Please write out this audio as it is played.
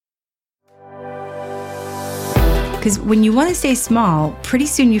Because when you want to stay small, pretty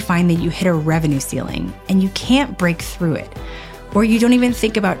soon you find that you hit a revenue ceiling and you can't break through it. Or you don't even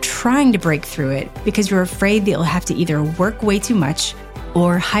think about trying to break through it because you're afraid that you'll have to either work way too much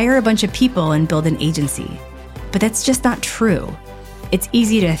or hire a bunch of people and build an agency. But that's just not true. It's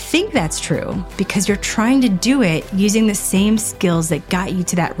easy to think that's true because you're trying to do it using the same skills that got you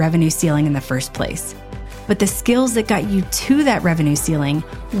to that revenue ceiling in the first place. But the skills that got you to that revenue ceiling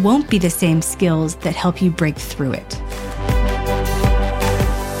won't be the same skills that help you break through it.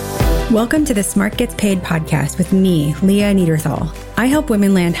 Welcome to the Smart Gets Paid podcast with me, Leah Niederthal. I help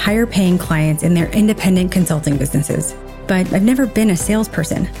women land higher paying clients in their independent consulting businesses, but I've never been a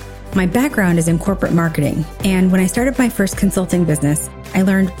salesperson. My background is in corporate marketing, and when I started my first consulting business, I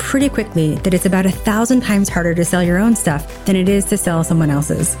learned pretty quickly that it's about 1,000 times harder to sell your own stuff than it is to sell someone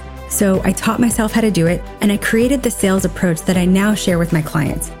else's. So I taught myself how to do it, and I created the sales approach that I now share with my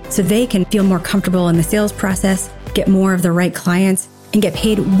clients so they can feel more comfortable in the sales process, get more of the right clients, and get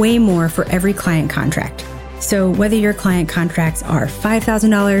paid way more for every client contract. So whether your client contracts are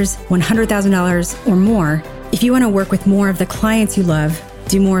 $5,000, $100,000, or more, if you want to work with more of the clients you love,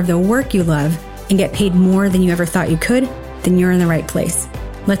 do more of the work you love, and get paid more than you ever thought you could, then you're in the right place.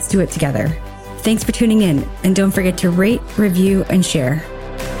 Let's do it together. Thanks for tuning in, and don't forget to rate, review, and share.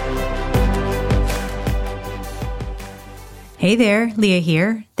 Hey there, Leah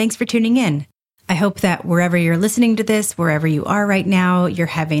here. Thanks for tuning in. I hope that wherever you're listening to this, wherever you are right now, you're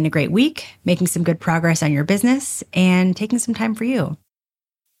having a great week, making some good progress on your business, and taking some time for you.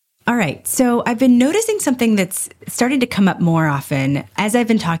 All right, so I've been noticing something that's starting to come up more often as I've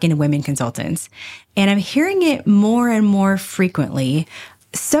been talking to women consultants, and I'm hearing it more and more frequently,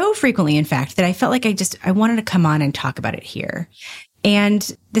 so frequently, in fact, that I felt like I wanted to come on and talk about it here.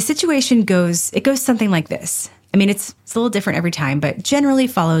 And the situation goes something like this. I mean, it's a little different every time, but generally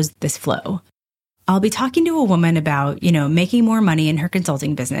follows this flow. I'll be talking to a woman about, making more money in her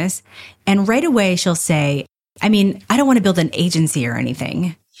consulting business. And right away she'll say, I don't want to build an agency or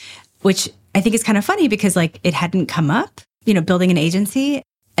anything, which I think is kind of funny because it hadn't come up, building an agency.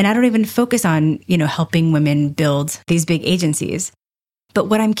 And I don't even focus on, helping women build these big agencies. But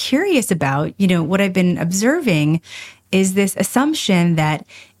what I'm curious about, what I've been observing is this assumption that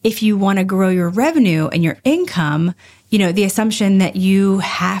if you want to grow your revenue and your income, the assumption that you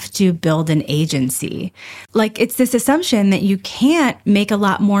have to build an agency. It's this assumption that you can't make a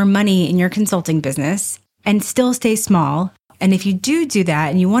lot more money in your consulting business and still stay small. And if you do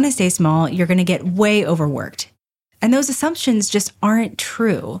that and you want to stay small, you're going to get way overworked. And those assumptions just aren't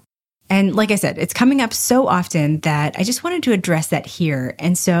true. And like I said, it's coming up so often that I just wanted to address that here.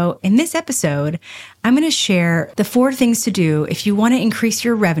 And so in this episode, I'm going to share the 4 things to do if you want to increase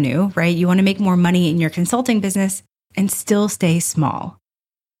your revenue, right? You want to make more money in your consulting business and still stay small.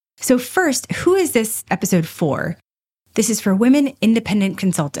 So first, who is this episode for? This is for women independent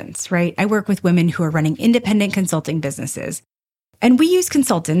consultants, right? I work with women who are running independent consulting businesses. And we use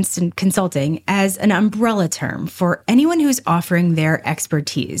consultants and consulting as an umbrella term for anyone who's offering their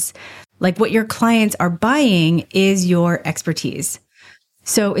expertise. What your clients are buying is your expertise.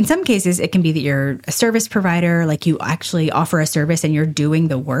 So in some cases, it can be that you're a service provider, you actually offer a service and you're doing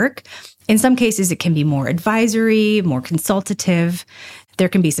the work. In some cases, it can be more advisory, more consultative. There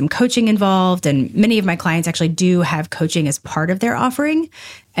can be some coaching involved. And many of my clients actually do have coaching as part of their offering.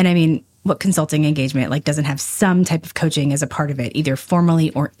 And what consulting engagement doesn't have some type of coaching as a part of it, either formally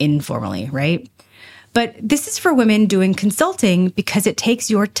or informally, right? But this is for women doing consulting because it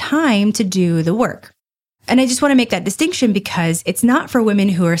takes your time to do the work. And I just want to make that distinction because it's not for women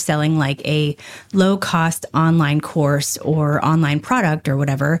who are selling a low-cost online course or online product or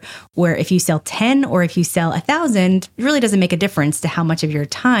whatever, where if you sell 10 or if you sell 1,000, it really doesn't make a difference to how much of your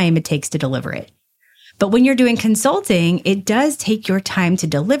time it takes to deliver it. But when you're doing consulting, it does take your time to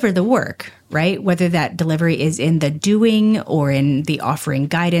deliver the work, right? Whether that delivery is in the doing or in the offering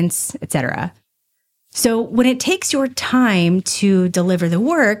guidance, etc. So when it takes your time to deliver the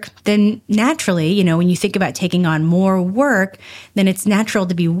work, then naturally, when you think about taking on more work, then it's natural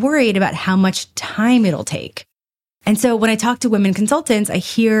to be worried about how much time it'll take. And so when I talk to women consultants, I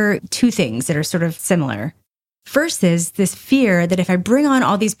hear 2 things that are sort of similar. First is this fear that if I bring on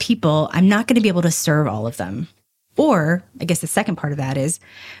all these people, I'm not going to be able to serve all of them. Or I guess the second part of that is,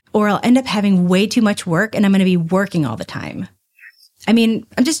 or I'll end up having way too much work and I'm going to be working all the time. I'm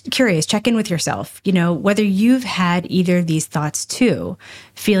just curious, check in with yourself, whether you've had either of these thoughts too,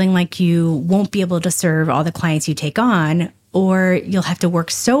 feeling like you won't be able to serve all the clients you take on, or you'll have to work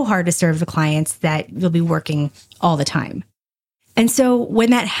so hard to serve the clients that you'll be working all the time. And so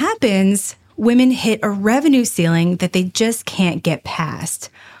when that happens, women hit a revenue ceiling that they just can't get past.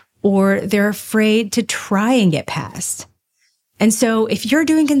 or they're afraid to try and get past. And so if you're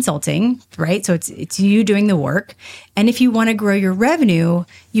doing consulting, right? So it's you doing the work. And if you want to grow your revenue,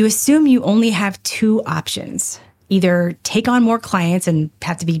 you assume you only have two options. Either take on more clients and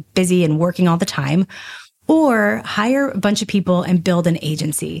have to be busy and working all the time, or hire a bunch of people and build an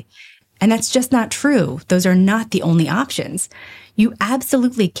agency. And that's just not true. Those are not the only options. You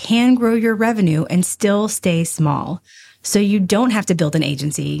absolutely can grow your revenue and still stay small. So you don't have to build an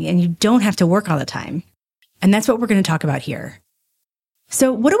agency and you don't have to work all the time. And that's what we're going to talk about here.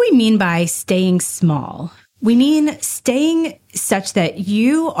 So what do we mean by staying small? We mean staying such that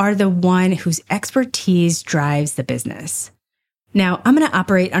you are the one whose expertise drives the business. Now, I'm going to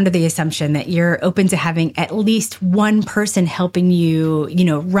operate under the assumption that you're open to having at least one person helping you,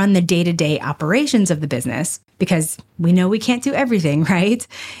 run the day-to-day operations of the business, because we know we can't do everything, right?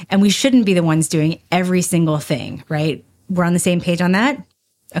 And we shouldn't be the ones doing every single thing, right? We're on the same page on that?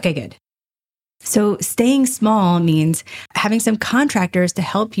 Okay, good. So staying small means having some contractors to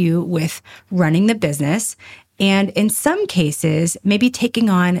help you with running the business. And in some cases, maybe taking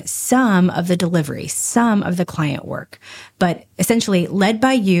on some of the delivery, some of the client work, but essentially led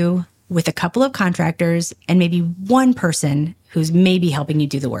by you with a couple of contractors and maybe one person who's maybe helping you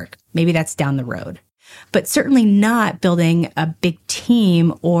do the work. Maybe that's down the road, but certainly not building a big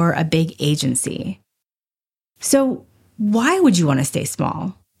team or a big agency. So why would you want to stay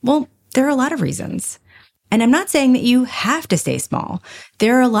small? Well, there are a lot of reasons. And I'm not saying that you have to stay small.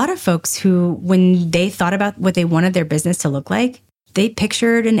 There are a lot of folks who, when they thought about what they wanted their business to look like, they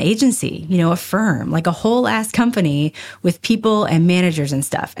pictured an agency, a firm, like a whole ass company with people and managers and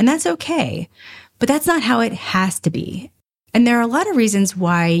stuff. And that's okay. But that's not how it has to be. And there are a lot of reasons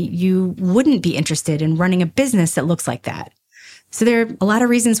why you wouldn't be interested in running a business that looks like that. So there are a lot of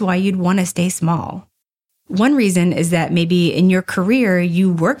reasons why you'd want to stay small. One reason is that maybe in your career,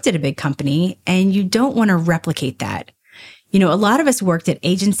 you worked at a big company and you don't want to replicate that. A lot of us worked at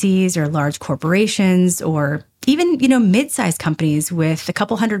agencies or large corporations or even, mid-sized companies with a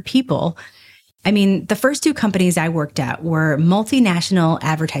couple hundred people. I mean, the first two companies I worked at were multinational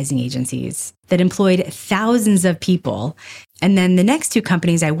advertising agencies that employed thousands of people. And then the next two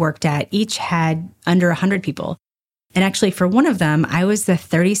companies I worked at each had under 100 people. And actually, for one of them, I was the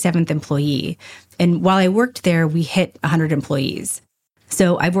 37th employee. And while I worked there, we hit 100 employees.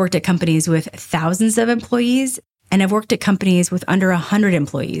 So I've worked at companies with thousands of employees, and I've worked at companies with under 100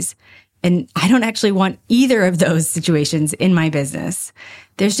 employees. And I don't actually want either of those situations in my business.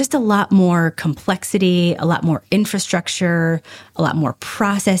 There's just a lot more complexity, a lot more infrastructure, a lot more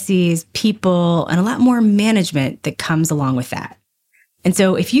processes, people, and a lot more management that comes along with that. And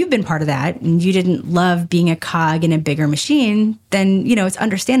so if you've been part of that and you didn't love being a cog in a bigger machine, then, it's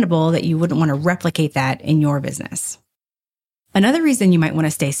understandable that you wouldn't want to replicate that in your business. Another reason you might want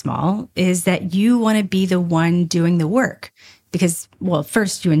to stay small is that you want to be the one doing the work because, well,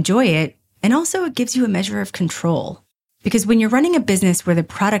 first you enjoy it, and also it gives you a measure of control. Because when you're running a business where the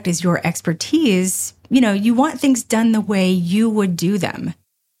product is your expertise, you want things done the way you would do them.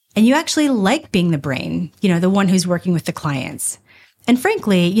 And you actually like being the brain, the one who's working with the clients. And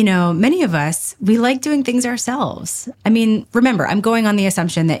frankly, many of us, we like doing things ourselves. I mean, remember, I'm going on the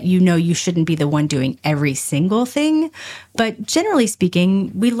assumption that you shouldn't be the one doing every single thing. But generally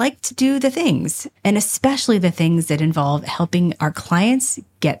speaking, we like to do the things, and especially the things that involve helping our clients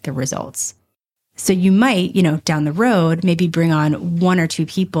get the results. So you might, down the road, maybe bring on one or two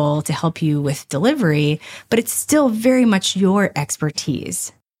people to help you with delivery, but it's still very much your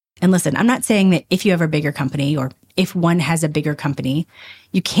expertise. And listen, I'm not saying that if you have a bigger company or if one has a bigger company,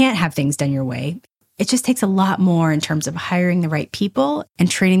 you can't have things done your way. It just takes a lot more in terms of hiring the right people and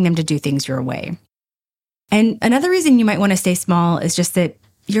training them to do things your way. And another reason you might want to stay small is just that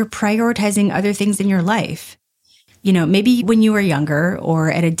you're prioritizing other things in your life. Maybe when you were younger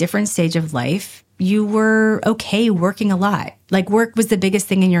or at a different stage of life, you were okay working a lot. Like work was the biggest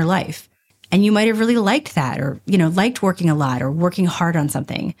thing in your life. And you might have really liked that or, liked working a lot or working hard on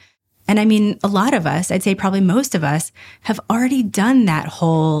something. And I mean, a lot of us, I'd say probably most of us, have already done that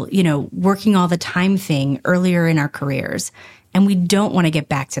whole, working all the time thing earlier in our careers. And we don't want to get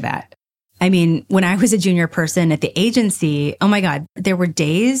back to that. I mean, when I was a junior person at the agency, oh my God, there were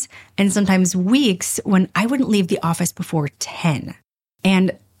days and sometimes weeks when I wouldn't leave the office before 10.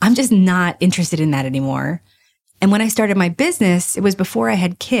 And I'm just not interested in that anymore. And when I started my business, it was before I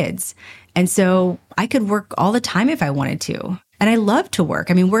had kids. And so I could work all the time if I wanted to. And I love to work.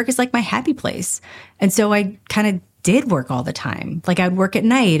 I mean, work is like my happy place. And so I kind of did work all the time. Like I'd work at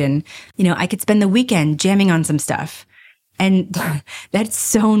night and, I could spend the weekend jamming on some stuff. And that's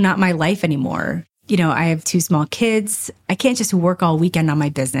so not my life anymore. I have 2 small kids. I can't just work all weekend on my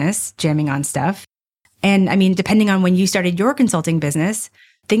business, jamming on stuff. And I mean, depending on when you started your consulting business,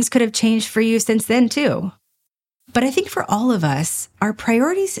 things could have changed for you since then too. But I think for all of us, our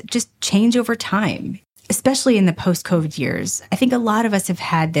priorities just change over time, especially in the post-COVID years. I think a lot of us have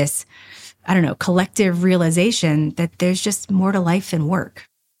had this, collective realization that there's just more to life than work.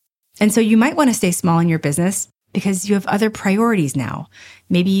 And so you might want to stay small in your business because you have other priorities now.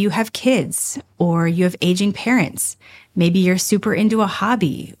 Maybe you have kids, or you have aging parents. Maybe you're super into a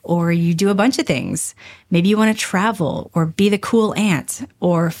hobby, or you do a bunch of things. Maybe you want to travel or be the cool aunt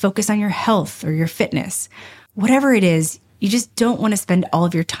or focus on your health or your fitness. Whatever it is, you just don't want to spend all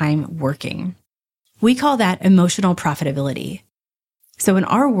of your time working. We call that emotional profitability. So in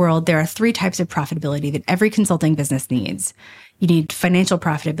our world, there are 3 types of profitability that every consulting business needs. You need financial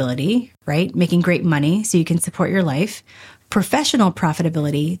profitability, right? Making great money so you can support your life. Professional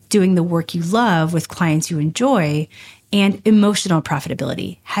profitability, doing the work you love with clients you enjoy. And emotional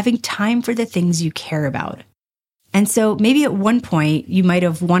profitability, having time for the things you care about. And so maybe at one point you might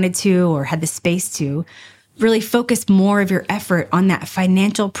have wanted to or had the space to really focus more of your effort on that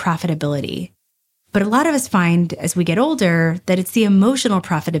financial profitability. But a lot of us find as we get older that it's the emotional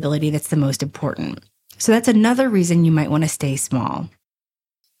profitability that's the most important. So that's another reason you might want to stay small.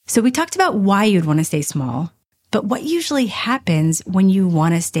 So we talked about why you'd want to stay small, but what usually happens when you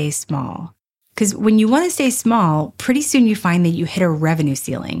want to stay small? Because when you want to stay small, pretty soon you find that you hit a revenue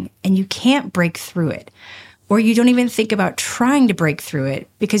ceiling and you can't break through it. Or you don't even think about trying to break through it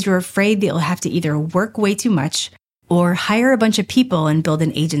because you're afraid that you'll have to either work way too much or hire a bunch of people and build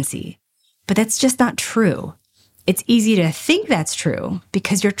an agency. But that's just not true. It's easy to think that's true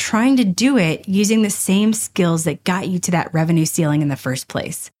because you're trying to do it using the same skills that got you to that revenue ceiling in the first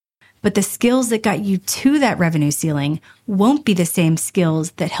place. But the skills that got you to that revenue ceiling won't be the same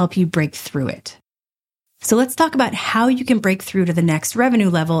skills that help you break through it. So let's talk about how you can break through to the next revenue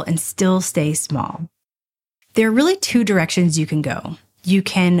level and still stay small. There are really 2 directions you can go. You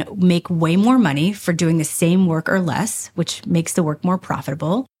can make way more money for doing the same work or less, which makes the work more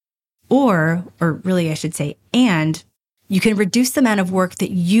profitable. Or really I should say, and you can reduce the amount of work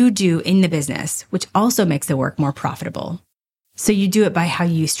that you do in the business, which also makes the work more profitable. So you do it by how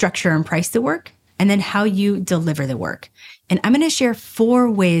you structure and price the work, and then how you deliver the work. And I'm going to share 4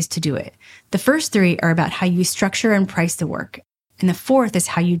 ways to do it. The first 3 are about how you structure and price the work. And the 4th is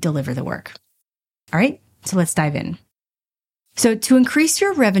how you deliver the work. All right, so let's dive in. So to increase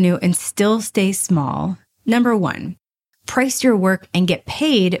your revenue and still stay small, number 1, price your work and get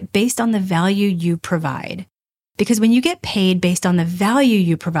paid based on the value you provide. Because when you get paid based on the value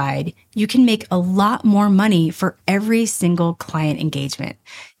you provide, you can make a lot more money for every single client engagement.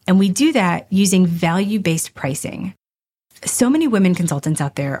 And we do that using value-based pricing. So many women consultants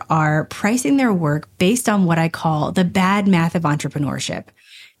out there are pricing their work based on what I call the bad math of entrepreneurship.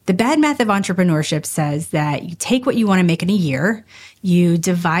 The bad math of entrepreneurship says that you take what you want to make in a year, you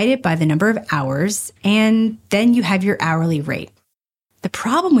divide it by the number of hours, and then you have your hourly rate. The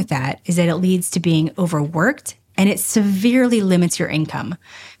problem with that is that it leads to being overworked, and it severely limits your income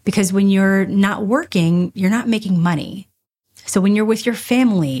because when you're not working, you're not making money. So when you're with your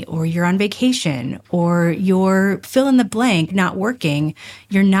family or you're on vacation or you're fill in the blank, not working,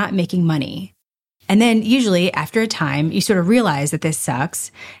 you're not making money. And then usually after a time, you sort of realize that this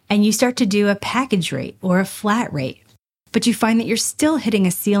sucks and you start to do a package rate or a flat rate, but you find that you're still hitting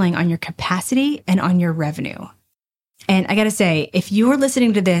a ceiling on your capacity and on your revenue. And I got to say, if you're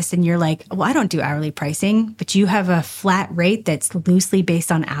listening to this and you're like, well, I don't do hourly pricing, but you have a flat rate that's loosely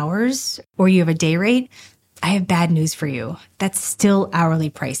based on hours, or you have a day rate, I have bad news for you. That's still hourly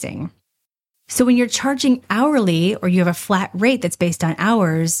pricing. So when you're charging hourly or you have a flat rate that's based on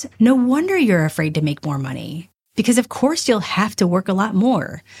hours, no wonder you're afraid to make more money. Because of course you'll have to work a lot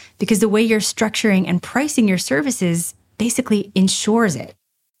more because the way you're structuring and pricing your services basically ensures it.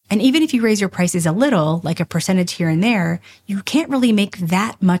 And even if you raise your prices a little, like a percentage here and there, you can't really make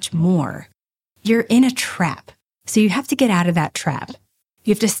that much more. You're in a trap. So you have to get out of that trap.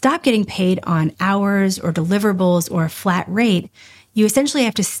 You have to stop getting paid on hours or deliverables or a flat rate. You essentially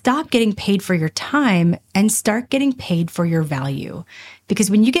have to stop getting paid for your time and start getting paid for your value.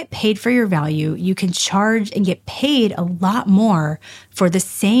 Because when you get paid for your value, you can charge and get paid a lot more for the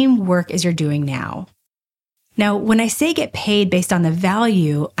same work as you're doing now. Now, when I say get paid based on the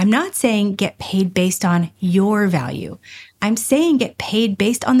value, I'm not saying get paid based on your value. I'm saying get paid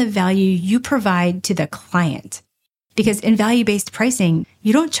based on the value you provide to the client. Because in value-based pricing,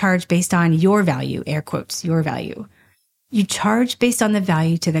 you don't charge based on your value, air quotes, your value. You charge based on the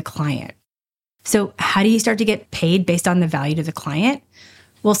value to the client. So how do you start to get paid based on the value to the client?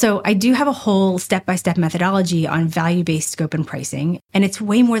 Well, so I do have a whole step-by-step methodology on value-based scope and pricing, and it's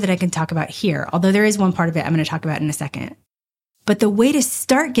way more that I can talk about here, although there is one part of it I'm going to talk about in a second. But the way to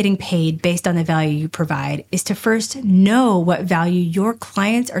start getting paid based on the value you provide is to first know what value your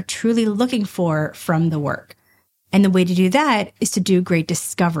clients are truly looking for from the work. And the way to do that is to do great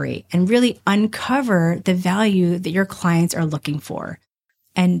discovery and really uncover the value that your clients are looking for.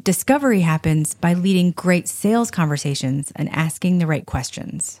 And discovery happens by leading great sales conversations and asking the right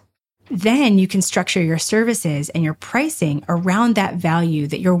questions. Then you can structure your services and your pricing around that value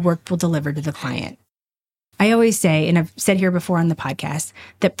that your work will deliver to the client. I always say, and I've said here before on the podcast,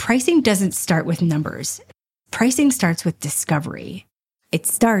 that pricing doesn't start with numbers. Pricing starts with discovery. It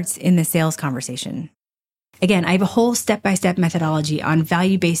starts in the sales conversation. Again, I have a whole step-by-step methodology on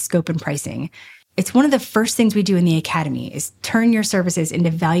value-based scope and pricing. It's one of the first things we do in the Academy is turn your services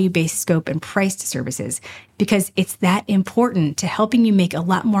into value-based scope and priced services because it's that important to helping you make a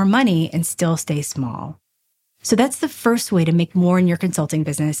lot more money and still stay small. So that's the first way to make more in your consulting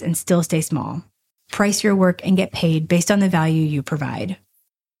business and still stay small. Price your work and get paid based on the value you provide.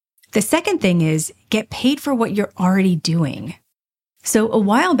 The second thing is get paid for what you're already doing. So a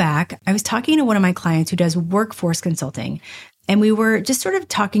while back, I was talking to one of my clients who does workforce consulting, and we were just sort of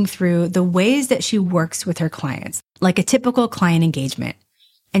talking through the ways that she works with her clients, like a typical client engagement.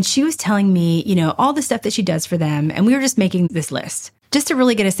 And she was telling me, all the stuff that she does for them. And we were just making this list just to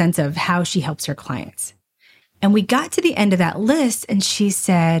really get a sense of how she helps her clients. And we got to the end of that list and she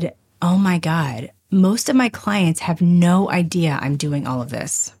said, "Oh my God, most of my clients have no idea I'm doing all of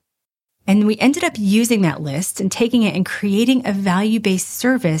this." And we ended up using that list and taking it and creating a value-based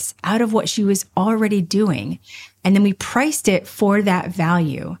service out of what she was already doing. And then we priced it for that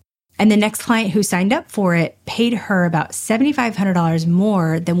value. And the next client who signed up for it paid her about $7,500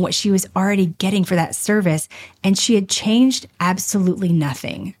 more than what she was already getting for that service. And she had changed absolutely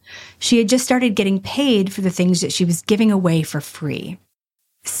nothing. She had just started getting paid for the things that she was giving away for free.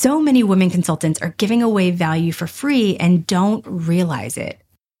 So many women consultants are giving away value for free and don't realize it.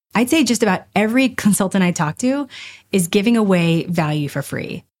 I'd say just about every consultant I talk to is giving away value for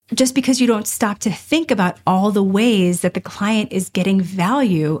free, just because you don't stop to think about all the ways that the client is getting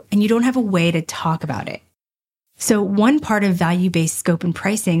value and you don't have a way to talk about it. So one part of value-based scope and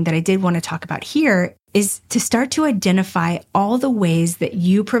pricing that I did want to talk about here is to start to identify all the ways that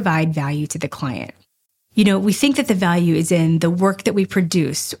you provide value to the client. We think that the value is in the work that we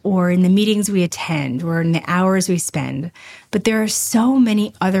produce or in the meetings we attend or in the hours we spend, but there are so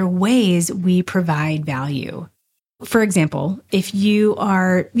many other ways we provide value. For example, if you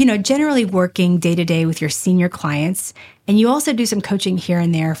are, generally working day to day with your senior clients, and you also do some coaching here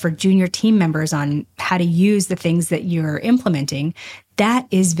and there for junior team members on how to use the things that you're implementing, that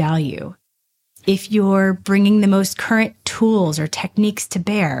is value. If you're bringing the most current tools or techniques to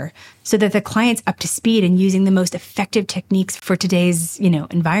bear so that the client's up to speed and using the most effective techniques for today's,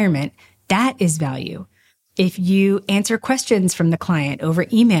 environment, that is value. If you answer questions from the client over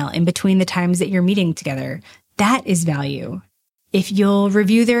email in between the times that you're meeting together, that is value. If you'll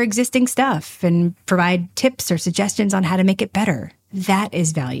review their existing stuff and provide tips or suggestions on how to make it better, that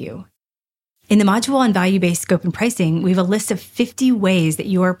is value. In the module on value-based scope and pricing, we have a list of 50 ways that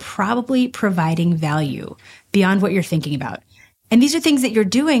you are probably providing value beyond what you're thinking about. And these are things that you're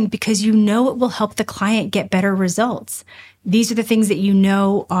doing because you know it will help the client get better results. These are the things that you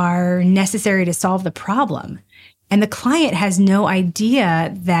know are necessary to solve the problem. And the client has no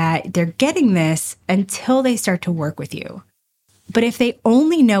idea that they're getting this until they start to work with you. But if they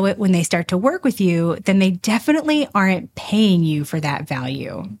only know it when they start to work with you, then they definitely aren't paying you for that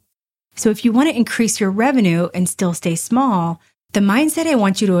value. So if you want to increase your revenue and still stay small, the mindset I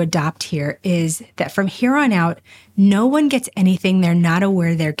want you to adopt here is that from here on out, no one gets anything they're not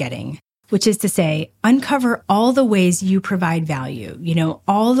aware they're getting, which is to say, uncover all the ways you provide value,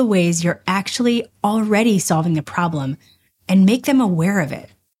 all the ways you're actually already solving the problem and make them aware of it.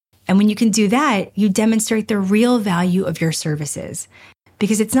 And when you can do that, you demonstrate the real value of your services.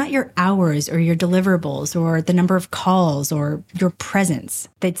 Because it's not your hours or your deliverables or the number of calls or your presence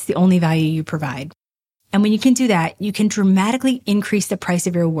that's the only value you provide. And when you can do that, you can dramatically increase the price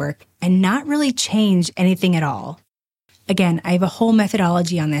of your work and not really change anything at all. Again, I have a whole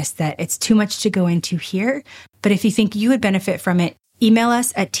methodology on this that it's too much to go into here. But if you think you would benefit from it, email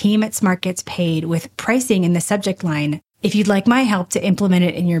us at team@smartgetspaid with pricing in the subject line if you'd like my help to implement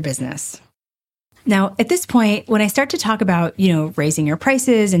it in your business. Now, at this point, when I start to talk about, raising your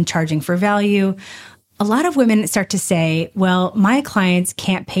prices and charging for value, a lot of women start to say, well, my clients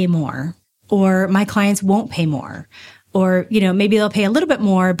can't pay more, or my clients won't pay more, or, maybe they'll pay a little bit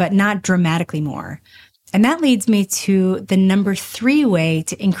more, but not dramatically more. And that leads me to the number 3 way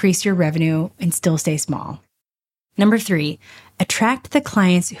to increase your revenue and still stay small. Number 3, attract the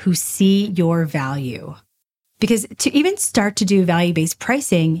clients who see your value. Because to even start to do value-based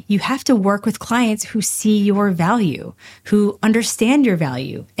pricing, you have to work with clients who see your value, who understand your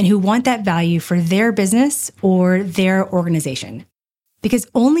value, and who want that value for their business or their organization. Because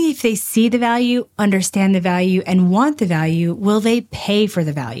only if they see the value, understand the value, and want the value, will they pay for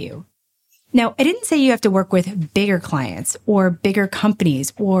the value. Now, I didn't say you have to work with bigger clients or bigger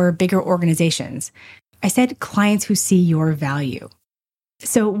companies or bigger organizations. I said clients who see your value.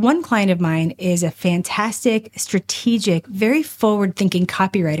 So one client of mine is a fantastic, strategic, very forward-thinking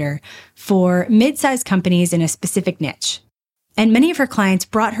copywriter for mid-sized companies in a specific niche. And many of her clients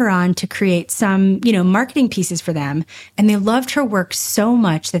brought her on to create some, marketing pieces for them. And they loved her work so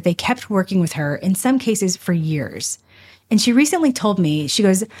much that they kept working with her, in some cases for years. And she recently told me, she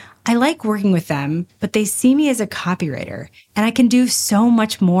goes, I like working with them, but they see me as a copywriter and I can do so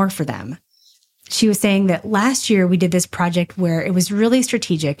much more for them. She was saying that last year we did this project where it was really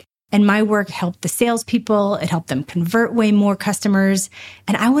strategic and my work helped the salespeople. It helped them convert way more customers.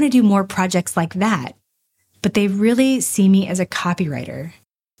 And I want to do more projects like that. But they really see me as a copywriter.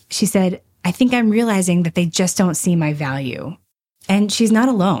 She said, I think I'm realizing that they just don't see my value. And she's not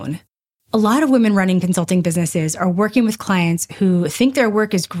alone. A lot of women running consulting businesses are working with clients who think their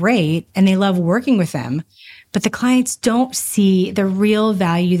work is great and they love working with them, but the clients don't see the real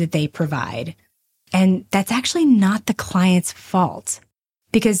value that they provide. And that's actually not the client's fault,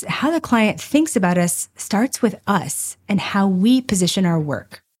 because how the client thinks about us starts with us and how we position our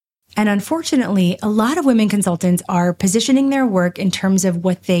work. And unfortunately, a lot of women consultants are positioning their work in terms of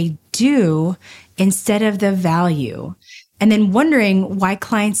what they do instead of the value, and then wondering why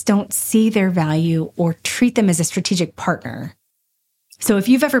clients don't see their value or treat them as a strategic partner. So if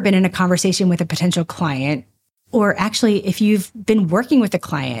you've ever been in a conversation with a potential client, or actually if you've been working with a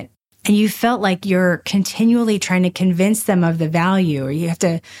client, and you felt like you're continually trying to convince them of the value, or you have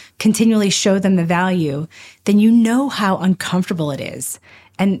to continually show them the value, then you know how uncomfortable it is.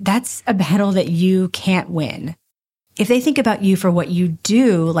 And that's a battle that you can't win. If they think about you for what you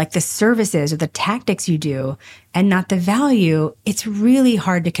do, like the services or the tactics you do, and not the value, it's really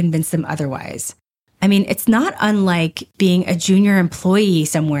hard to convince them otherwise. I mean, it's not unlike being a junior employee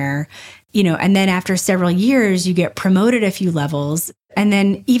somewhere, and then after several years, you get promoted a few levels. And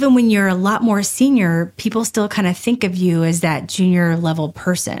then even when you're a lot more senior, people still kind of think of you as that junior level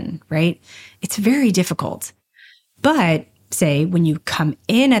person, right? It's very difficult. But say when you come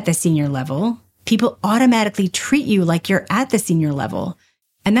in at the senior level, people automatically treat you like you're at the senior level.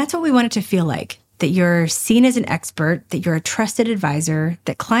 And that's what we want it to feel like, that you're seen as an expert, that you're a trusted advisor,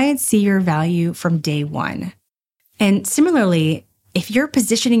 that clients see your value from day one. And similarly, if you're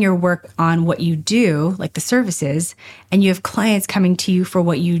positioning your work on what you do, like the services, and you have clients coming to you for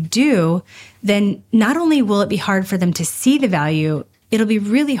what you do, then not only will it be hard for them to see the value, it'll be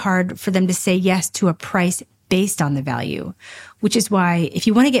really hard for them to say yes to a price based on the value, which is why if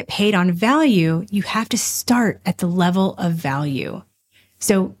you want to get paid on value, you have to start at the level of value.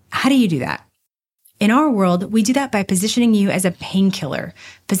 So how do you do that? In our world, we do that by positioning you as a painkiller,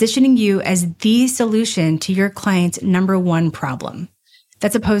 positioning you as the solution to your client's number one problem.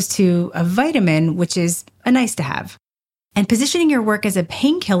 That's opposed to a vitamin, which is a nice to have. And positioning your work as a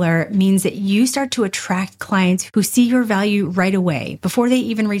painkiller means that you start to attract clients who see your value right away, before they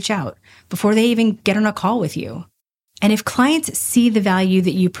even reach out, before they even get on a call with you. And if clients see the value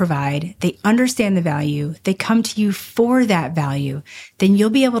that you provide, they understand the value, they come to you for that value, then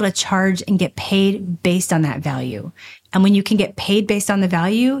you'll be able to charge and get paid based on that value. And when you can get paid based on the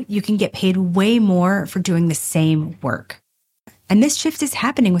value, you can get paid way more for doing the same work. And this shift is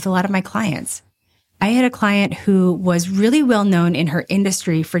happening with a lot of my clients. I had a client who was really well known in her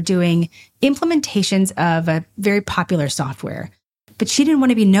industry for doing implementations of a very popular software. But she didn't want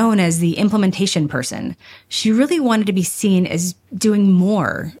to be known as the implementation person. She really wanted to be seen as doing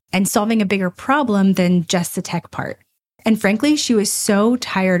more and solving a bigger problem than just the tech part. And frankly, she was so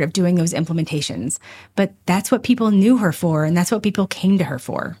tired of doing those implementations. But that's what people knew her for, and that's what people came to her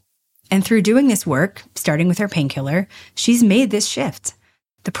for. And through doing this work, starting with her painkiller, she's made this shift.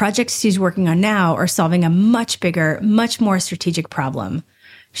 The projects she's working on now are solving a much bigger, much more strategic problem.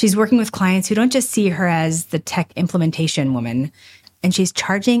 She's working with clients who don't just see her as the tech implementation woman, and she's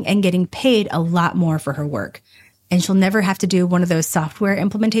charging and getting paid a lot more for her work. And she'll never have to do one of those software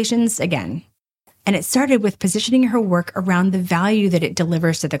implementations again. And it started with positioning her work around the value that it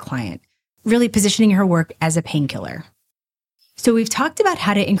delivers to the client, really positioning her work as a painkiller. So we've talked about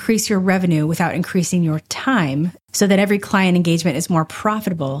how to increase your revenue without increasing your time so that every client engagement is more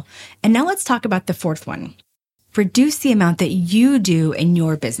profitable. And now let's talk about the fourth one. Reduce the amount that you do in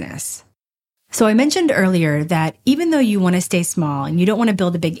your business. So I mentioned earlier that even though you want to stay small and you don't want to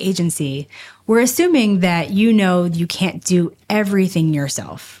build a big agency, we're assuming that you know you can't do everything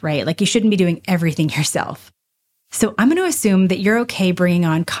yourself, right? Like you shouldn't be doing everything yourself. So I'm going to assume that you're okay bringing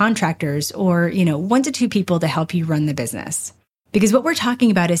on contractors or, 1 to 2 people to help you run the business. Because what we're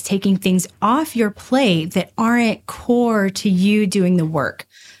talking about is taking things off your plate that aren't core to you doing the work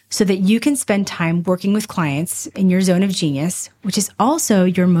so that you can spend time working with clients in your zone of genius, which is also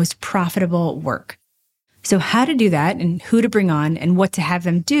your most profitable work. So how to do that and who to bring on and what to have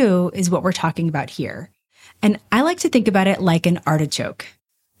them do is what we're talking about here. And I like to think about it like an artichoke.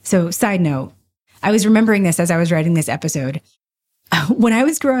 So side note, I was remembering this as I was writing this episode. When I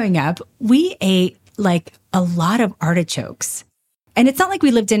was growing up, we ate like a lot of artichokes. And it's not like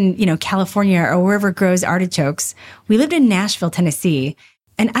we lived in, California or wherever grows artichokes. We lived in Nashville, Tennessee.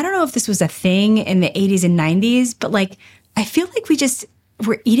 And I don't know if this was a thing in the 80s and 90s, but I feel like we just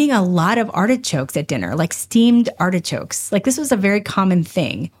were eating a lot of artichokes at dinner, like steamed artichokes. Like this was a very common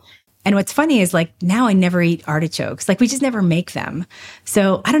thing. And what's funny is now I never eat artichokes. We just never make them.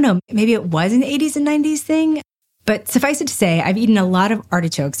 So I don't know, maybe it was an 80s and 90s thing. But suffice it to say, I've eaten a lot of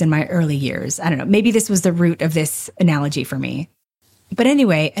artichokes in my early years. I don't know, maybe this was the root of this analogy for me. But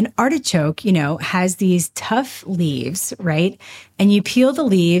anyway, an artichoke, has these tough leaves, right? And you peel the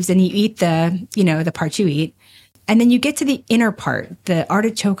leaves and you eat the part you eat. And then you get to the inner part, the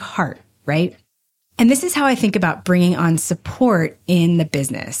artichoke heart, right? And this is how I think about bringing on support in the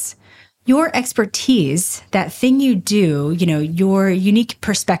business. Your expertise, that thing you do, your unique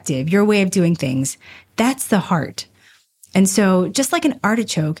perspective, your way of doing things, that's the heart. And so just like an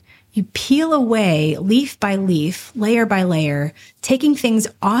artichoke, you peel away leaf by leaf, layer by layer, taking things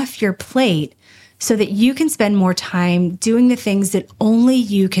off your plate so that you can spend more time doing the things that only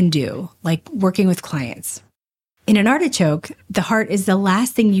you can do, like working with clients. In an artichoke, the heart is the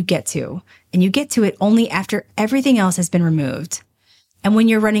last thing you get to, and you get to it only after everything else has been removed. And when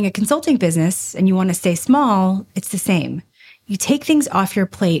you're running a consulting business and you want to stay small, it's the same. You take things off your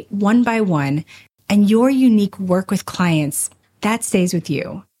plate one by one, and your unique work with clients, that stays with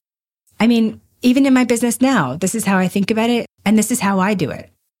you. I mean, even in my business now, this is how I think about it, and this is how I do it.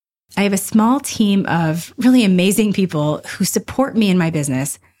 I have a small team of really amazing people who support me in my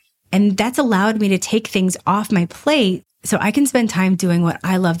business, and that's allowed me to take things off my plate so I can spend time doing what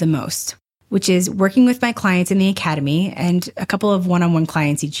I love the most, which is working with my clients in the academy and a couple of one-on-one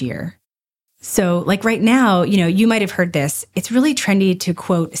clients each year. So right now, you might have heard this. It's really trendy to,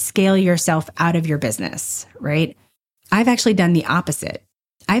 quote, scale yourself out of your business, right? I've actually done the opposite.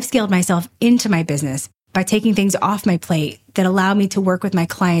 I've scaled myself into my business by taking things off my plate that allow me to work with my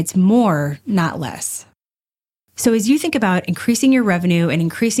clients more, not less. So as you think about increasing your revenue and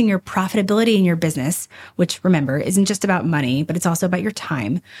increasing your profitability in your business, which remember, isn't just about money, but it's also about your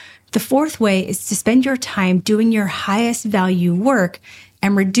time, the fourth way is to spend your time doing your highest value work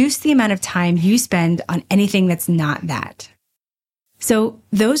and reduce the amount of time you spend on anything that's not that. So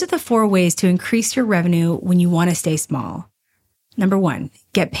those are the 4 ways to increase your revenue when you want to stay small. Number 1,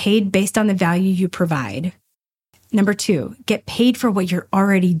 get paid based on the value you provide. Number 2, get paid for what you're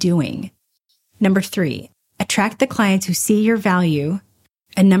already doing. Number 3, attract the clients who see your value.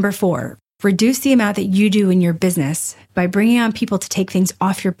 And number 4, reduce the amount that you do in your business by bringing on people to take things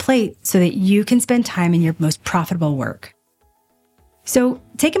off your plate so that you can spend time in your most profitable work. So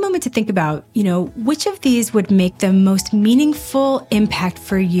take a moment to think about, which of these would make the most meaningful impact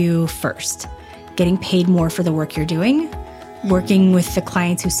for you first? Getting paid more for the work you're doing, working with the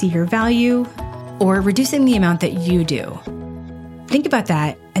clients who see your value, or reducing the amount that you do. Think about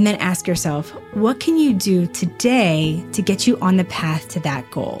that and then ask yourself, what can you do today to get you on the path to that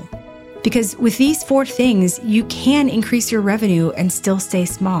goal? Because with these 4 things, you can increase your revenue and still stay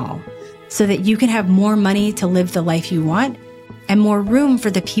small so that you can have more money to live the life you want and more room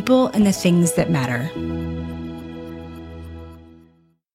for the people and the things that matter.